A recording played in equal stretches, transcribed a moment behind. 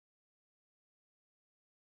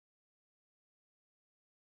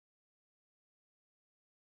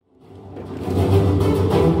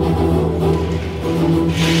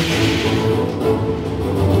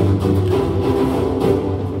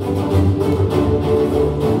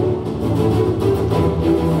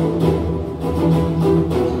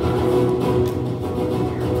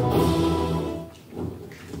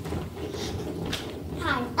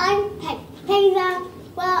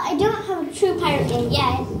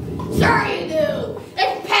Sure you do.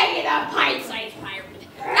 It's Peggy the Pirate.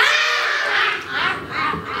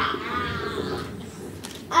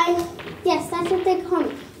 Yes, that's what they call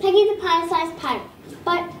me. Peggy the Pirate-sized pirate.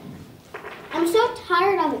 But I'm so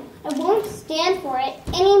tired of it. I won't stand for it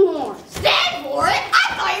anymore. Stand for it?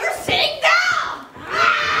 I thought you were sitting down.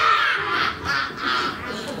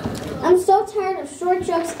 I'm so tired of short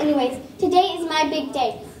jokes anyways. Today is my big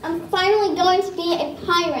day. I'm finally going to be a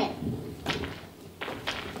pirate.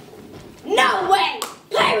 No way!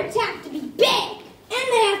 Pirates have to be big, and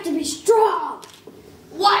they have to be strong.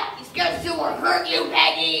 What? You scared Sue will hurt you,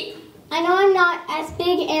 Peggy? I know I'm not as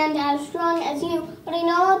big and as strong as you, but I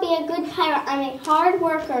know I'll be a good pirate. I'm a hard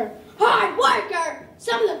worker. Hard worker?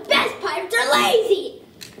 Some of the best pirates are lazy.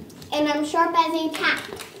 And I'm sharp as a tack.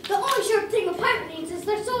 The only sharp thing a pirate needs is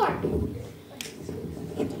their sword.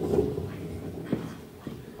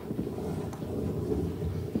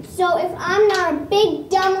 So if I'm not a big,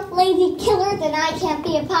 dumb, lazy killer, then I can't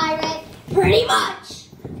be a pirate. Pretty much.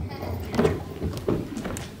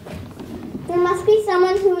 There must be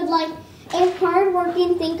someone who would like a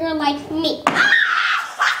hard-working thinker like me.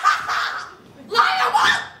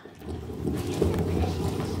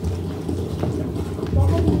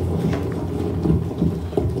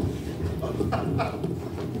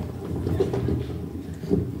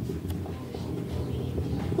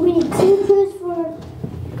 We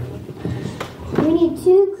need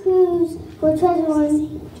two clues for treasure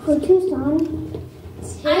one for Tucson.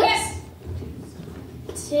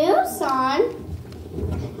 Tucson?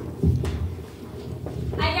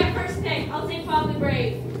 I got first pick. I'll take Bob the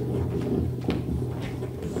Brave.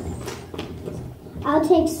 I'll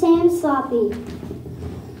take Sam Sloppy.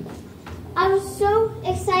 I was so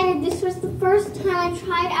excited. This was the first time I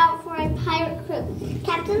tried out for a pirate crew.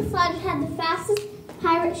 Captain Sludge had the fastest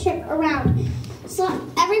pirate ship around. So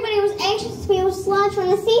everybody was anxious to be with Sludge when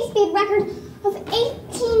the sea speed record of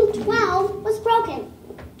 1812 was broken.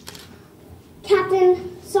 Captain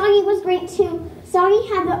Soggy was great too. Soggy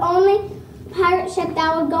had the only pirate ship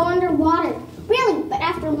that would go underwater. Really, but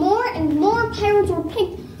after more and more pirates were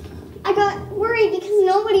picked, I got worried because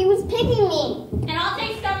nobody was picking me. And I'll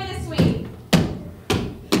take Stubby the Sweet.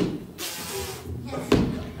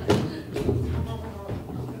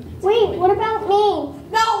 Wait, what about me?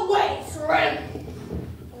 No way, shrimp.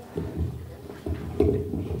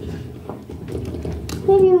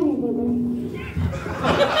 Maybe when you're bigger.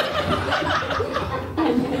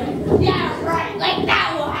 Yeah, right. Like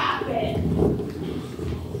that will happen.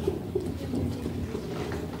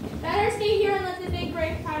 Better stay here and let the big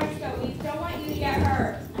brave pirates go. We don't want you to get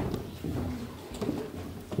hurt.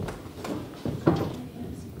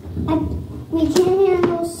 We can't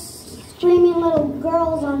handle screaming little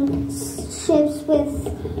girls on ships with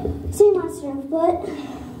sea monsters, but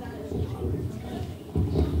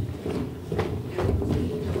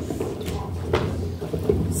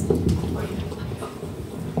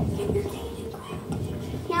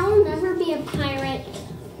now I'll never be a pirate.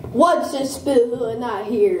 What's this boo not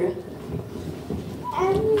here?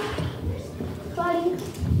 Everybody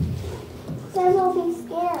says I'll be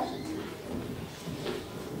scared.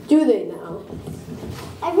 Do they now?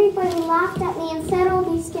 Everybody laughed at me and said I'll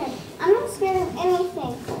be scared. I'm not scared of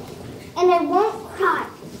anything. And I won't cry.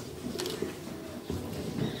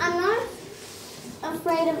 I'm not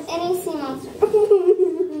afraid of any sea monster.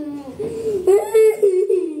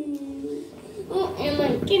 Oh, am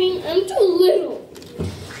I kidding? I'm too little.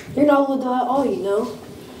 You're not little at all, you know.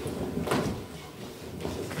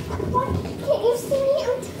 Why can't you see me?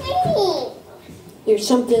 I'm tiny. You're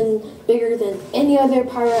something bigger than any other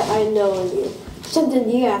pirate I know of you. Something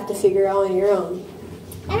you have to figure out on your own.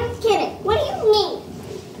 I don't get it. What do you mean?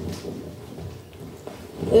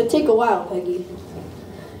 It'll take a while, Peggy.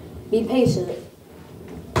 Be patient.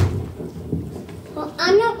 Well,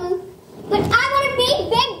 I'm not, but I want to be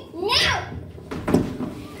big now.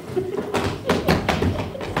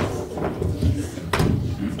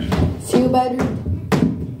 Feel better?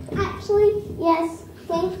 Actually, yes.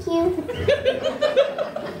 Thank you.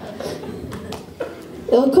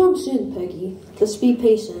 It'll come soon, Peggy. Just be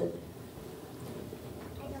patient.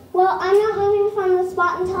 Well, I'm not moving from the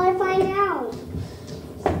spot until I find out.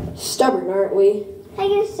 Stubborn, aren't we?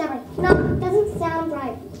 Peggy is stubborn. No, it doesn't sound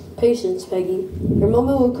right. Patience, Peggy. Your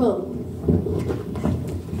moment will come.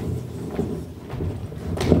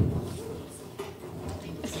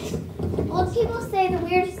 Old people say the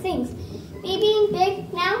weirdest things. Me being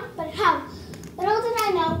big now, but how? Little did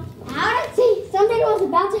I know, how to see something was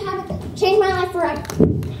about to happen, change my life forever.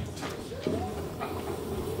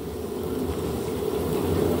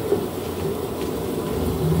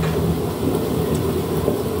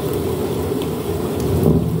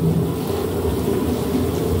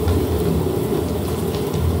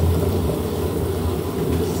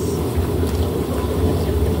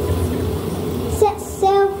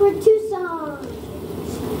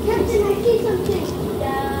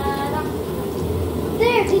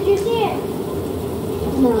 Did you see it?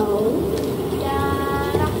 No.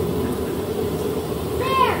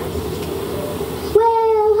 There!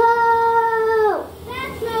 Whale ho!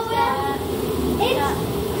 That's no whale.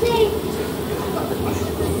 It's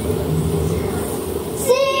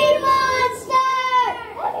sea monster!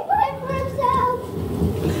 Everybody for himself!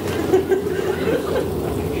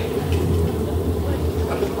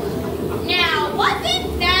 Now, wasn't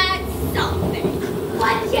that something?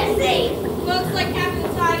 What'd you see? Looks like Captain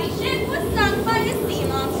Soggy's ship was sunk by a sea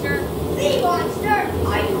monster. Sea monster?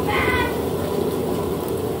 Are you mad?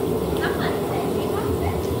 Someone said sea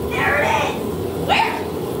monster. There it is! Where?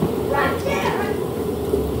 Right there!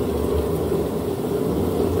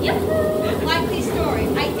 Yep. Likely story.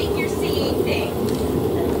 I think you're seeing things.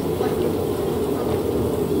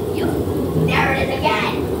 There it is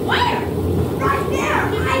again! Where? Right there!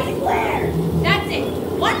 I swear! That's it.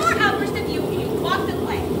 One more outburst of you and you walk the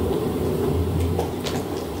plank.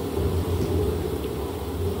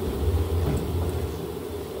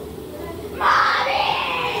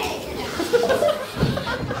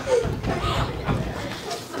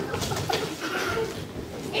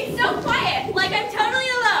 It's so quiet, like I'm totally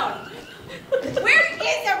alone. Where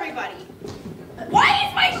is everybody? Why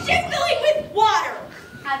is my ship filling with water?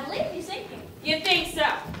 I believe you're sinking. You think so?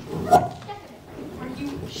 Are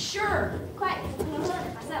you sure? Quiet, I'm going to look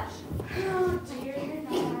at myself. Oh dear, you're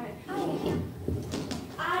not.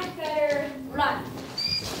 I better run.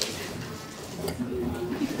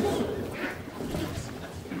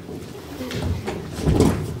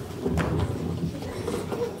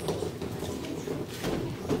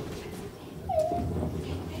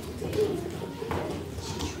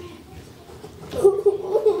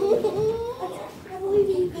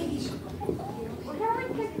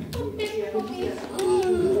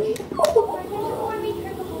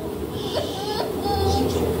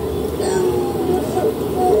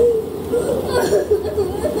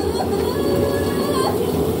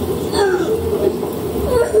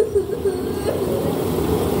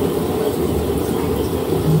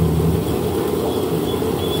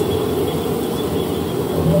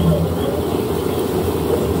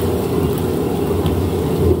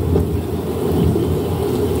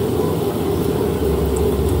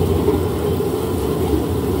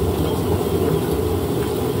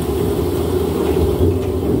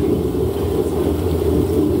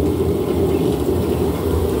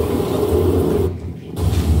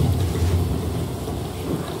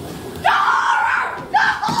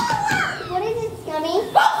 What is it, Scummy?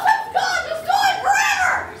 Oh, it's gone! It's gone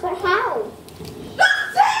forever! But how? The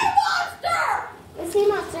sea monster! The sea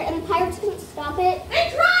monster and the pirates couldn't stop it? They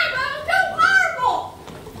tried, but it was too powerful!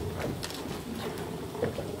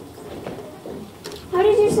 How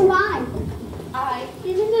did you survive? I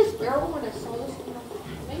didn't despair when I saw this thing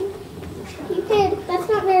happening. You did. That's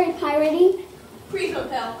not very piratey. Please don't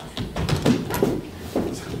tell.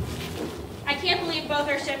 I can't believe both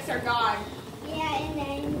our ships are gone. Yeah, and the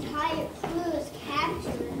entire crew is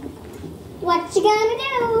captured. What you gonna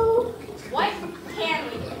do? What can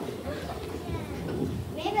we do?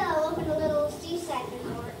 Maybe I'll open a little seaside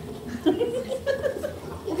resort.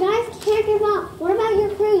 You guys can't give up. What about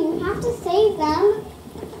your crew? You have to save them.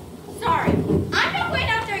 Sorry, I'm not going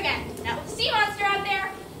out there again. Now, with the sea monster out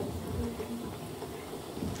there.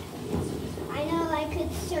 I know I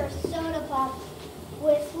could serve soda pop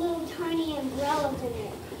with little tiny umbrellas in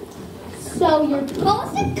it. So you're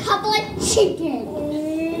both a couple of chickens.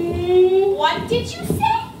 What did you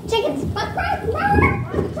say? Chickens.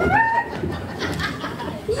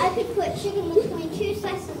 I could put chicken between two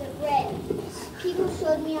slices of bread. People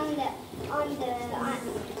showed me on the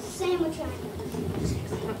sandwich iron.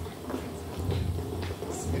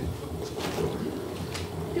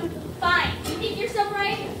 Fine. You think you're so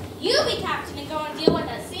brave? You be captain and go and deal with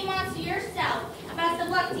the sea monster yourself. Best of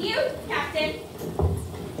luck to you, Captain.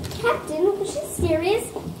 Captain, was she serious?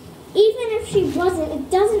 Even if she wasn't, it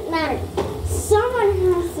doesn't matter. Someone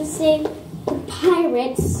has to save the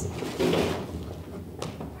pirates.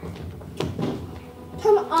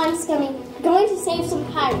 Come on, Scummy. We're going to save some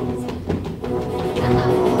pirates.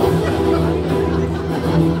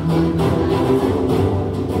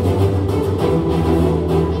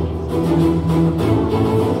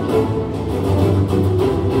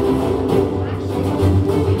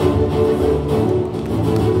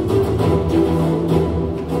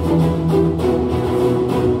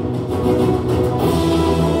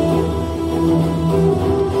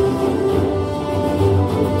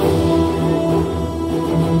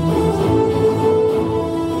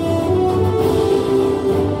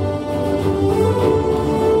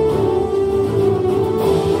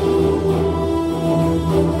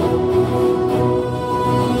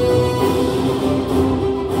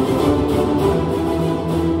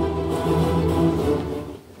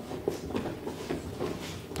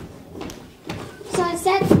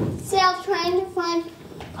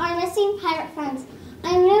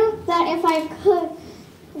 if I could,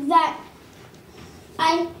 that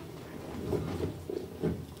I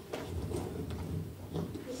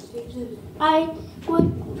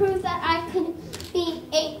would prove that I could be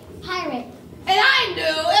a pirate. And I knew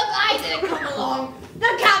if I didn't come along,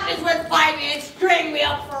 the captains would find me and string me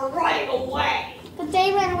up for running away. But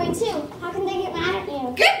they ran away too. How can they get mad at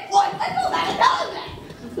you? Get what? I know that another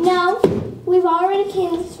thing. No, we've already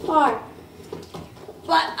came this far.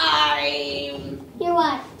 But I'm You're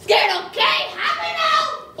what? scared, okay? Happy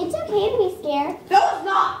now? It's okay to be scared. No, it's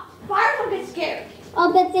not. Pirates don't get scared.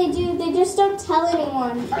 I'll bet they do. They just don't tell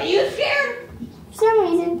anyone. Are you scared? For some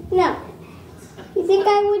reason, no. You think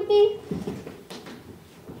I would be?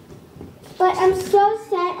 But I'm so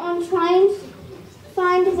set on trying to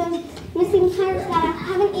find those missing pirates that I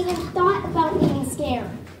haven't even thought about being scared.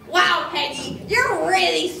 Wow, Peggy, you're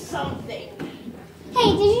really something.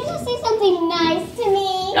 Hey, did you just say something nice to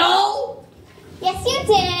me? No? Yes, you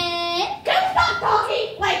did. Can you stop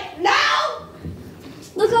talking? Like, now?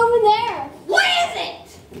 Look over there. What is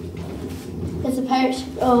it? It's a pirate ship.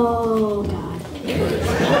 Oh, God.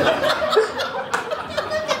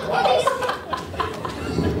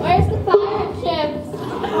 Where's the pirate ships?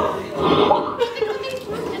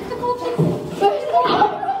 Where's the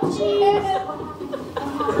pirate ships?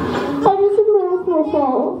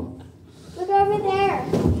 Look over there.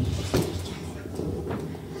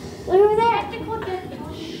 Look over there.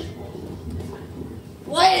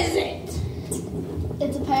 What is it?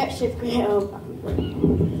 It's a pirate ship, Graham.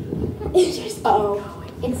 Oh.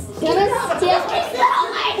 It's gonna steal.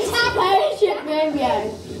 It's a pirate ship graveyard.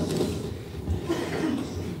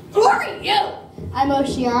 Who are you? I'm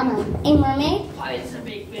Oceana. A mermaid? Why is a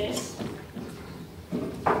big fish?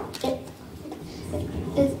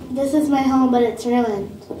 This is my home, but it's ruined.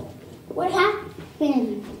 What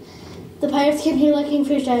happened? The pirates came here looking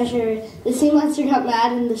for treasure. The sea monster got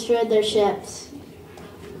mad and destroyed their ships.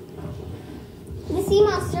 The sea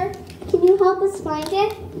monster. Can you help us find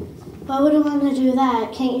it? Why would I want to do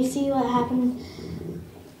that? Can't you see what happened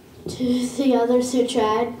to the others who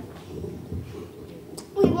tried?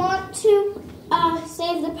 We want to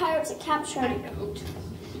save the pirates that captured.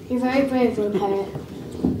 You're very brave, little pirate.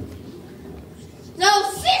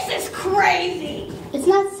 No, this is crazy. It's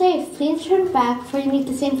not safe. Please turn back before you meet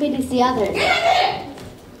the same fate as the others.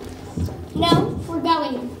 No, we're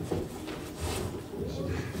going.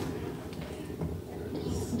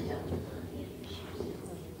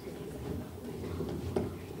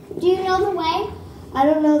 Do you know the way? I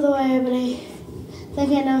don't know the way, but I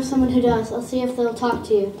think I know someone who does. I'll see if they'll talk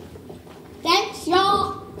to you. Thanks,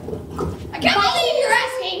 y'all. I can't believe you're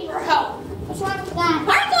asking for help. What's wrong with that?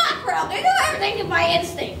 Pirates don't ask for help. They do everything by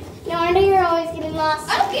instinct. No wonder you're always getting lost.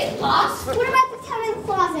 I don't get lost. What about the time in the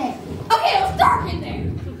closet? Okay, it was dark in there.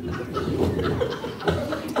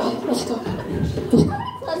 Let's go.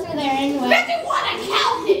 Clothes are there anyway. 51, I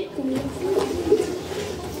counted.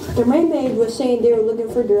 The mermaid was saying they were looking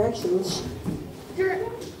for directions.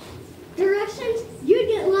 Directions? You'd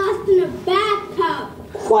get lost in a bathtub.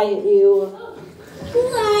 Quiet, you.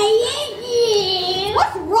 Quiet you.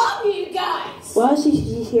 What's wrong with you guys? Well,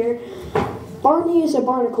 she's here. Barney is a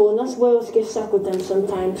barnacle, and us whales get stuck with them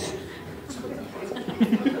sometimes.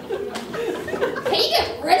 Can you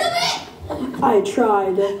get rid of it? I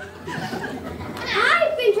tried.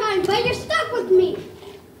 I've been trying, but you're stuck with me.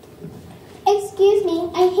 Excuse me,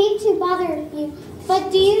 I hate to bother you,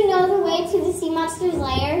 but do you know the way to the sea monster's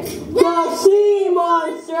lair? The sea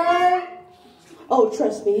monster! Oh,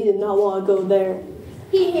 trust me, you did not want to go there.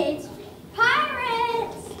 He hates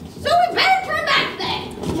pirates. So we better turn back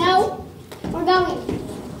then. No, we're going.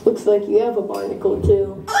 Looks like you have a barnacle,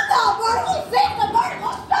 too. Oh no, Barnacle, save the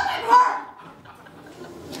Barnacle, stop her!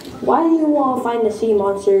 Why do you want to find the sea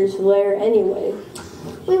monster's lair anyway?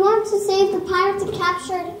 We want to save the pirates that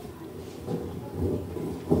captured.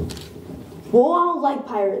 Well, I don't like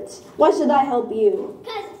pirates. Why should I help you?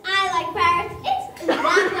 Because I like pirates. It's that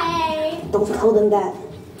way. Don't tell them that.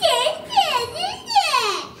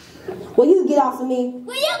 Will you get off of me?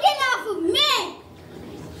 Will you get off of me?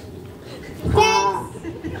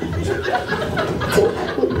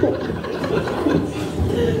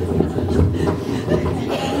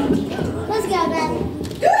 Let's go then.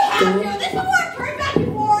 You have to. This is what turned back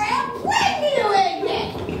before and bring me to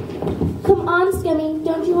it. Come on, Scummy.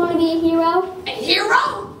 Don't you want to be a hero? A hero?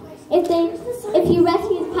 If you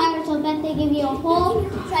rescue the pirates, I'll bet they give you a whole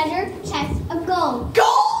treasure chest of gold.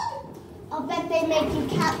 Gold? I'll bet they make you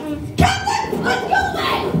captain. Captain, let's go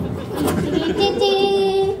then.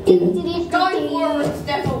 Going forwards,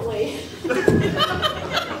 definitely.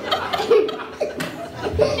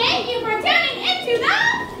 Thank you for tuning into the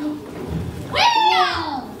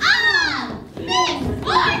Wheel on!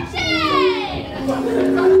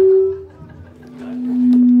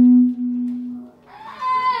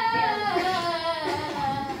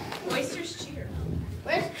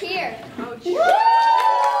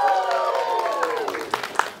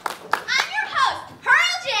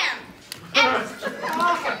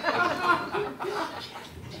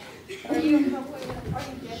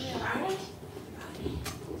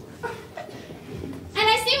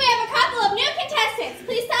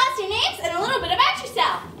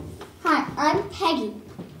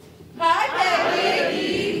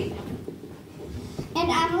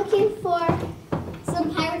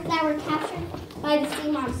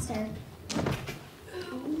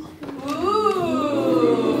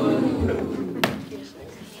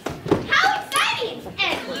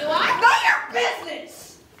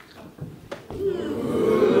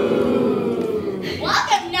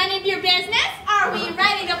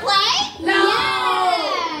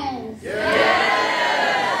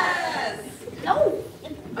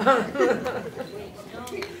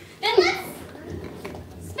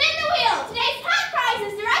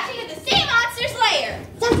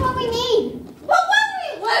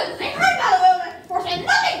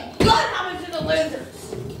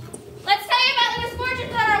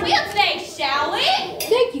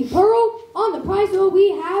 prize what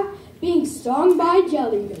we have being stung by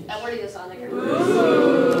jellyfish. And what do you sound like?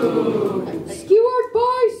 Skewered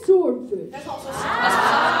by swordfish. That's also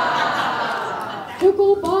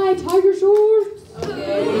Tickled by tiger sharks.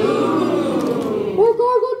 Or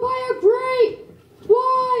gargled by a great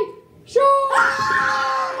white shark.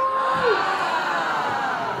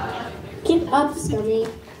 Get up, Scummy.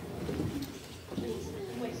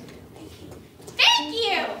 Thank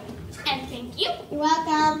you! And thank you. You're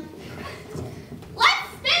welcome. Let's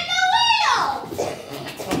spin the wheel!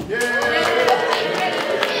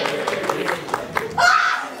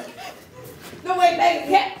 Ah! No way, Megan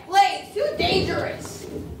can't play. It's too dangerous.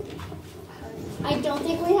 I don't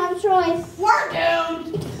think we have a choice. We're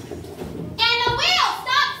doomed. And the wheel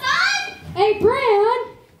stops on. A brand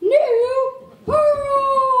new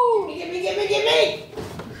pearl. Give me.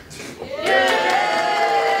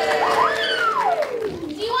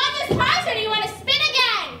 Do you want this prize or do you want to spin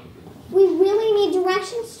again? We really need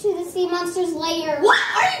directions to the sea monster's lair. What?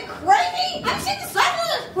 Are you crazy? I've seen the size of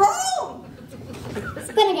this room.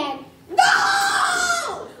 Spin again.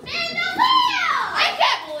 No! Spin the wheel! I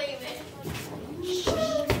can't believe it.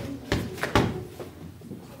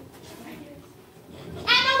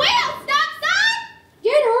 And the wheel stops on.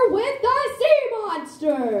 Dinner with the sea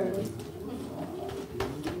monster.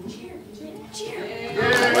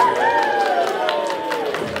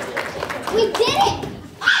 We did it!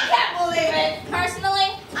 I can't believe it. Personally,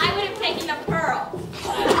 I would have taken the pearl.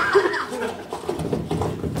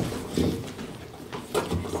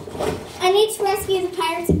 I need to rescue the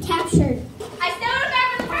pirates it captured. I still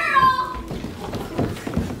remember the pearl.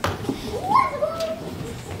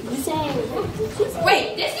 Wait,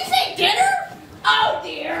 did you say dinner? Oh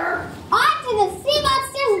dear. On to the sea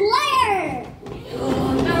monster's lair!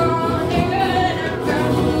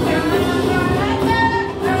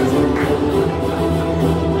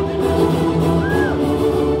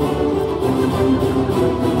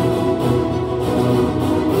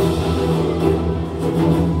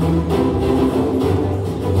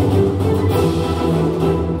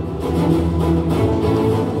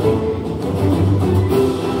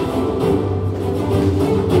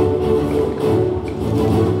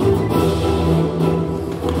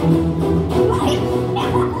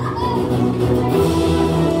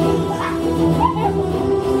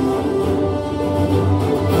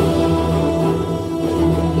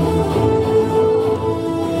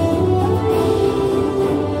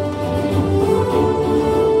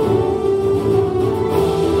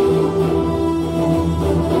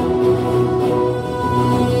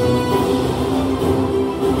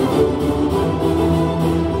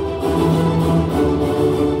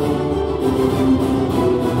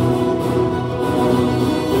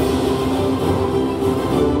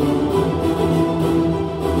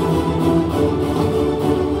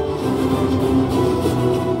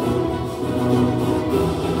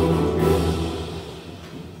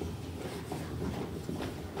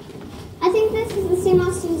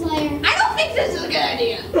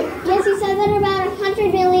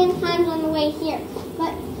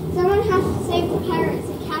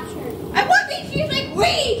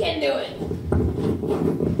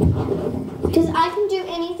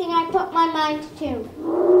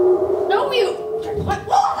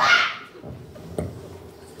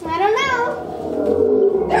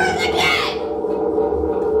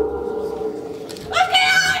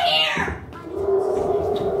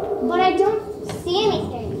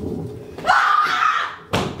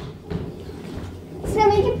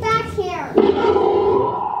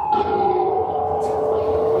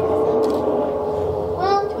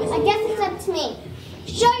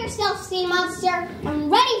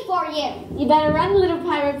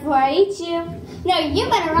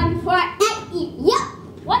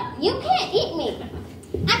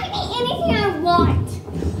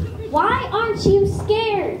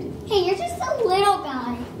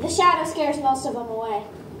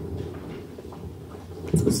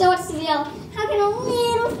 So what's the deal? How can a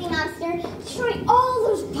little sea monster destroy all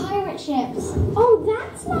those pirate ships? Oh,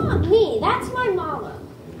 that's not me. That's my mama.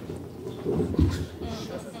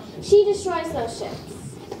 She destroys those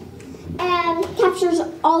ships. And captures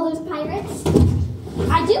all those pirates?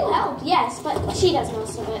 I do help, yes, but she does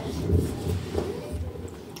most of it.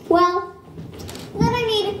 Well, then I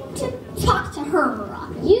need to talk to her,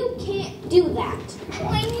 Mariah. You can't do that.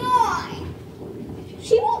 Why not?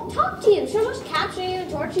 She won't talk to you. She'll just capture you and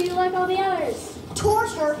torture you like all the others.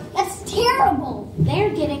 Torture? That's terrible. They're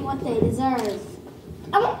getting what they deserve.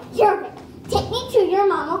 I won't hear of it. Take me to your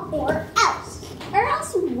mama or else. Or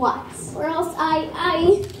else what? Or else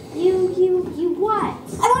You what?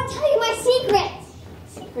 I want to tell you my secret.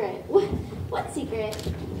 Secret? What secret?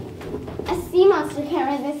 A sea monster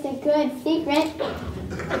can't resist a good secret.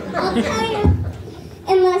 I'll tell you.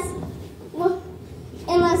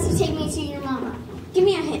 Unless you take me to your mama. Give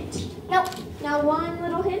me a hint. Nope. Now one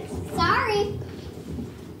little hint. Sorry.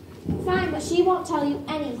 Fine, but she won't tell you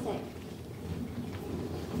anything.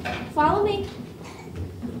 Follow me.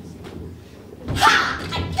 Ha!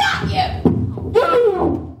 I got you!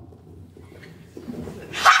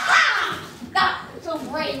 Ha ha! Not so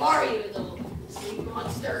brave, are you, little sea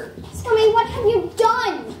monster? Scummy, what have you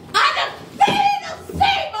done? I defeated the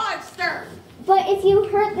sea monster! But if you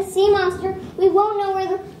hurt the sea monster, we won't know where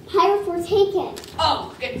the pirates were taken.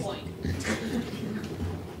 Oh, good point.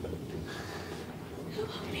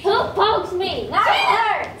 Who pokes me? That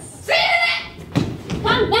hurts. See it?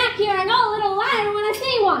 Come back here. I know a little lion when I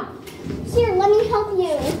see one. Here, let me help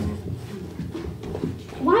you.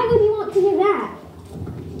 Why would you want to do that?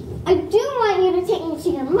 I do want you to take me to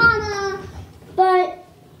your mama, but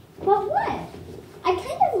what? I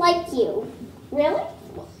kind of like you. Really?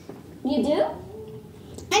 You do?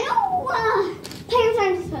 I know pirates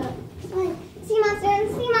aren't supposed to like sea monsters, and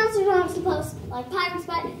sea monsters aren't supposed to like pirates,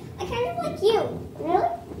 but I kind of like you. Really?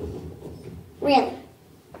 Really?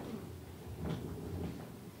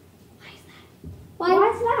 Why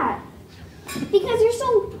is that? Because you're so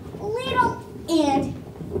little and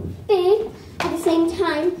big at the same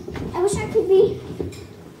time. I wish I could be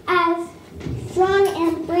as strong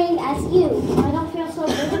and brave as you. I don't feel so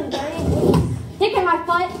big and dirty. Stick in my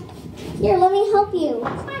butt. Here, let me help you.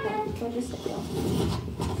 We'll just sit still.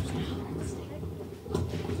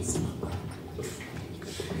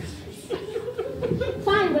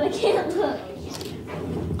 Fine, but I can't look.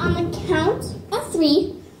 On the count of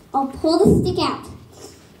 3, I'll pull the stick out.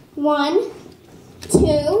 1, 2.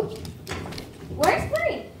 Where's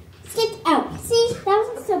 3? Stick out. See, that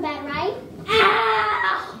wasn't so bad, right?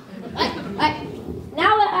 Ow!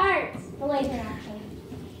 Now it hurts. The laser action.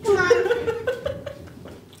 Come on.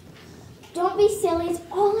 Don't be silly. It's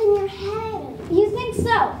all in your head. You think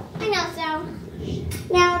so? I know so.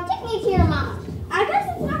 Now, take me to your mama. I guess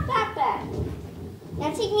it's not that bad. Now,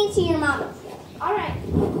 take me to your mama. All right.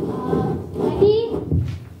 Peggy?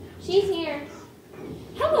 She's here.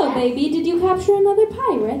 Hello, baby. Did you capture another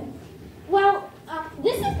pirate? Well,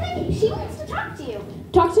 this is Peggy. She wants to talk to you.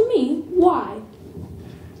 Talk to me. Why?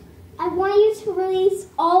 I want you to release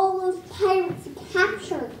all those pirates you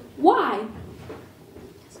captured. Why?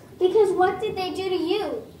 Because what did they do to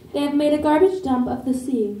you? They have made a garbage dump of the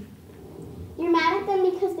sea. You're mad at them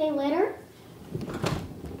because they litter?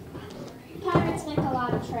 Pirates make a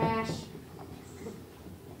lot of trash.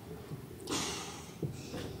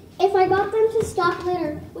 If I got them to stop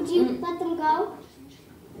litter, would you let them go?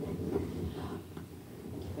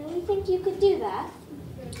 Really think you could do that?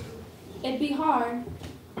 It'd be hard.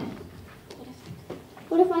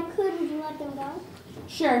 What if I could? Would you let them go?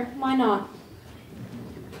 Sure, why not?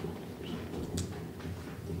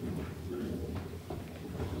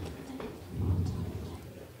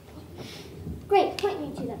 Great, point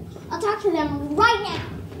me to them. I'll talk to them right now.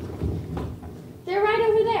 They're right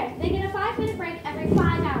over there. They get a 5-minute break every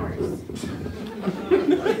 5 hours.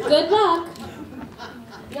 Good luck.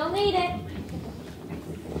 You'll need it.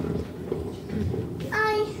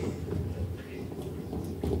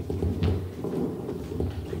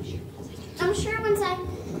 I'm sure once I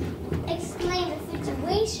explain the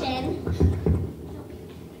situation,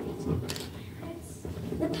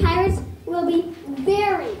 the pirates will be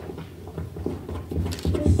very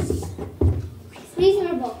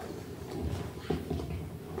reasonable.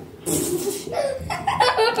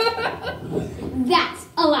 That's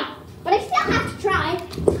a lie, but I still have to try.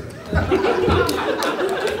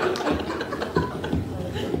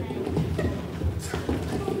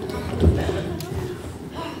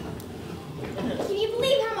 Can you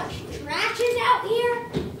believe how much trash is out here?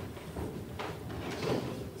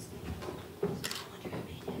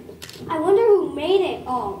 I wonder who made it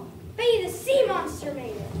all. Maybe the sea monster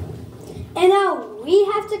made it. And now we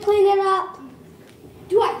have to clean it up.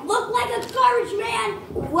 Do I look like a garbage man?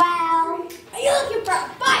 Well, Are you looking for a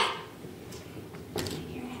fight?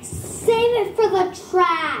 save it for the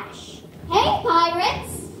trash. Hey,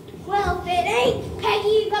 pirates. Well, if it ain't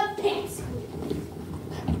Peggy the Pirate.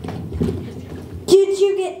 Did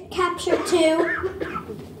you get captured too?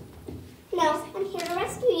 No, I'm here to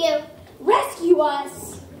rescue you. Rescue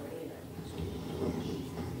us?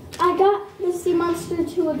 I got the sea monster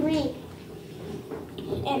to agree.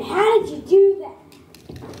 And how did you do that?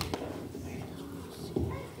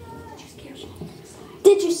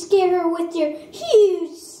 Did you scare her with your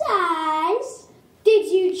huge size?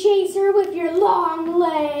 Did you chase her with your long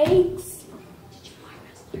legs?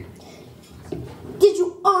 Did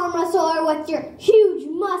you arm wrestle your huge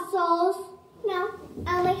muscles. No,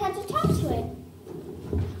 I only had to talk to it.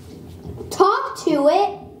 Talk to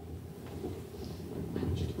it?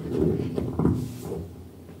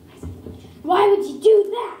 Why would you do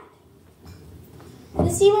that? The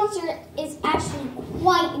sea monster is actually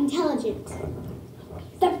quite intelligent.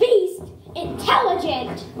 The beast?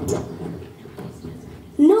 Intelligent!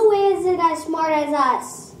 No way is it as smart as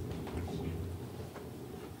us.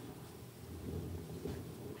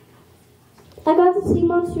 I got the sea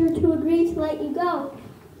monster to agree to let you go.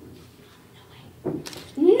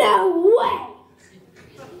 No way!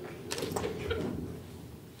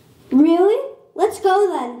 Really? Let's go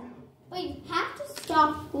then. But you have to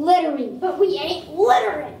stop littering. But we ain't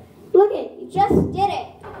littering. Look it, you just did it.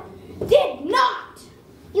 Did not!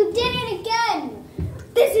 You did it again.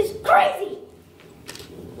 This is crazy.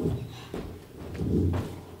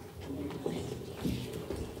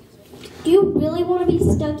 Do you really want to be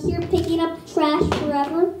stuck here picking up trash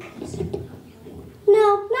forever?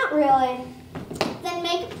 No, not really. Then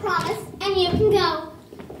make a promise and you can go.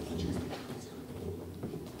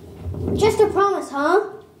 Just a promise,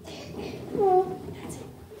 huh? Well,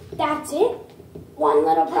 that's it? One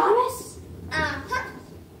little promise? Uh-huh.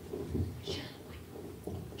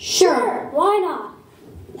 Sure, why not?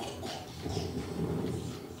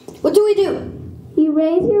 What do we do? You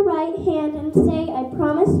raise your right hand and say, I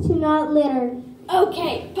promise to not litter.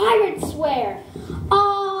 Okay, pirate swear.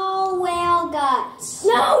 All whale guts.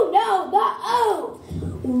 No, the oath.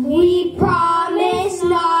 We promise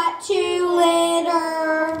not to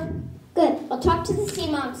litter. Good, I'll talk to the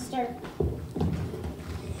sea monster.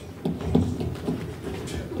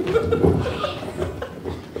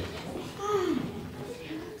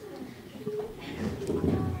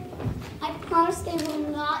 I promise they will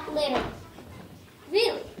not litter.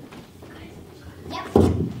 Really? Yep.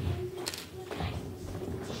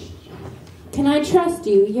 Can I trust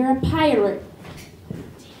you? You're a pirate.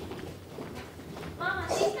 Mama,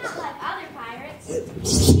 she's not like other pirates.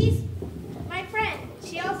 She's my friend.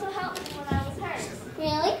 She also helped me when I was hurt.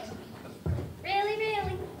 Really? Really?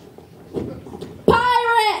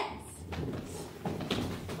 Pirates!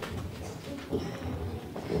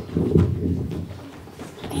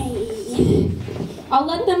 I'll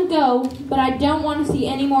let them go, but I don't want to see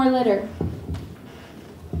any more litter.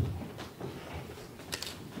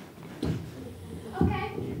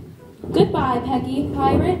 Okay. Goodbye, Peggy,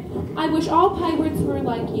 pirate. I wish all pirates were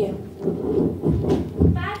like you.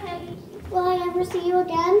 Bye, Peggy. Will I ever see you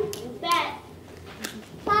again? You bet.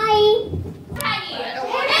 Bye. Peggy!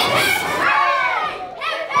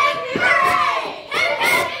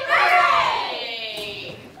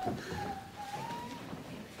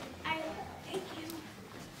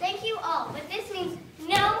 Thank you all, but this means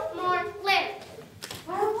no more litter.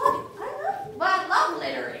 Well, I love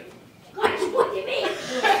littering. What do you mean?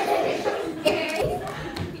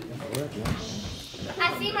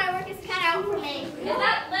 I see my work is cut out for me. Is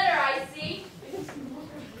that litter I see?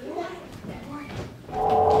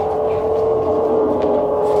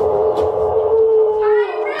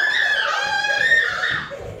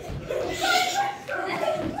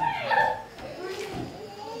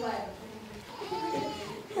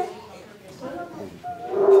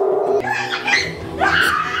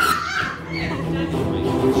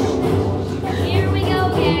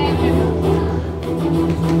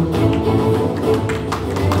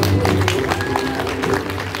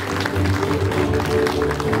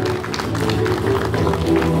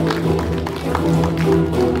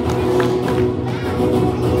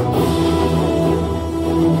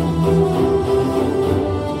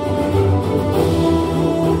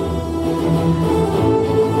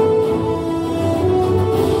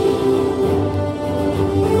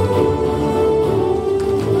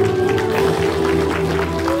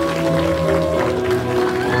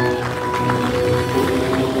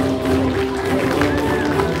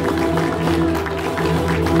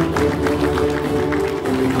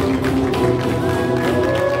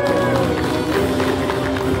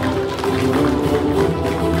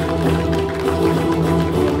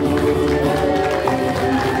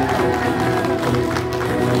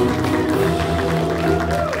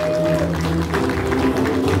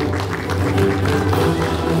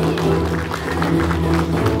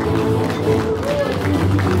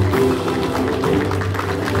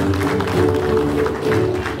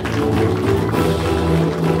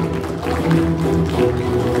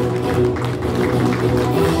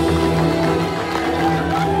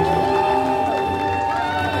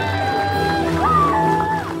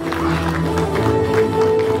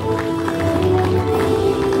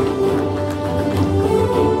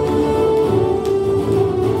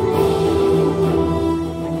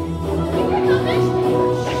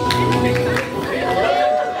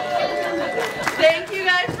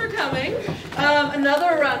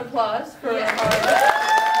 another round of applause for our...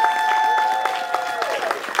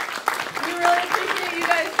 We really appreciate you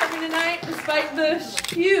guys coming tonight, despite the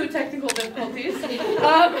few technical difficulties.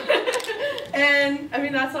 And, I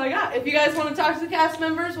mean, that's all I got. If you guys want to talk to the cast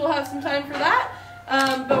members, we'll have some time for that.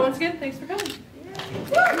 But once again, thanks for coming.